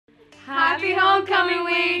Happy Homecoming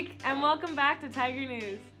Week! And welcome back to Tiger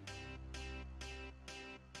News.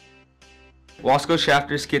 Wasco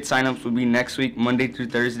Shafter skit signups will be next week, Monday through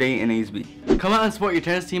Thursday in Eusebio. Come out and support your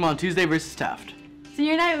tennis team on Tuesday versus Taft.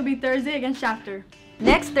 Senior night will be Thursday against Shafter.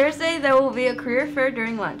 Next Thursday, there will be a career fair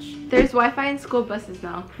during lunch. There's Wi-Fi in school buses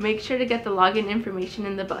now. Make sure to get the login information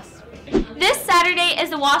in the bus. This Saturday is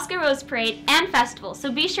the Wasco Rose Parade and Festival,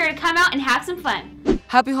 so be sure to come out and have some fun.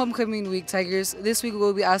 Happy Homecoming Week, Tigers. This week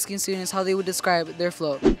we'll be asking students how they would describe their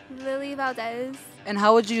float. Lily Valdez. And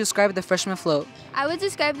how would you describe the freshman float? I would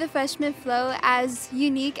describe the freshman float as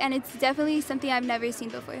unique, and it's definitely something I've never seen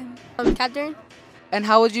before. Catherine. And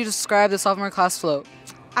how would you describe the sophomore class float?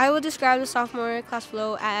 I would describe the sophomore class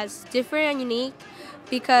float as different and unique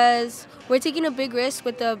because we're taking a big risk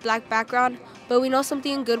with the black background, but we know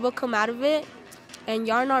something good will come out of it, and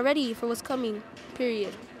y'all are not ready for what's coming,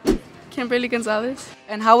 period. Kimberly Gonzalez.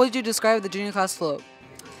 And how would you describe the junior class float?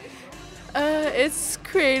 It's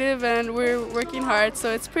creative and we're working hard,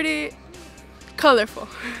 so it's pretty colorful.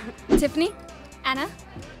 Tiffany. Anna.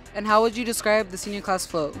 And how would you describe the senior class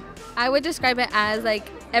float? I would describe it as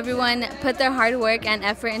everyone put their hard work and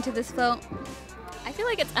effort into this float. I feel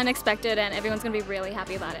like it's unexpected and everyone's going to be really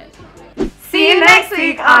happy about it. See you next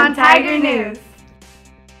week on Tiger News.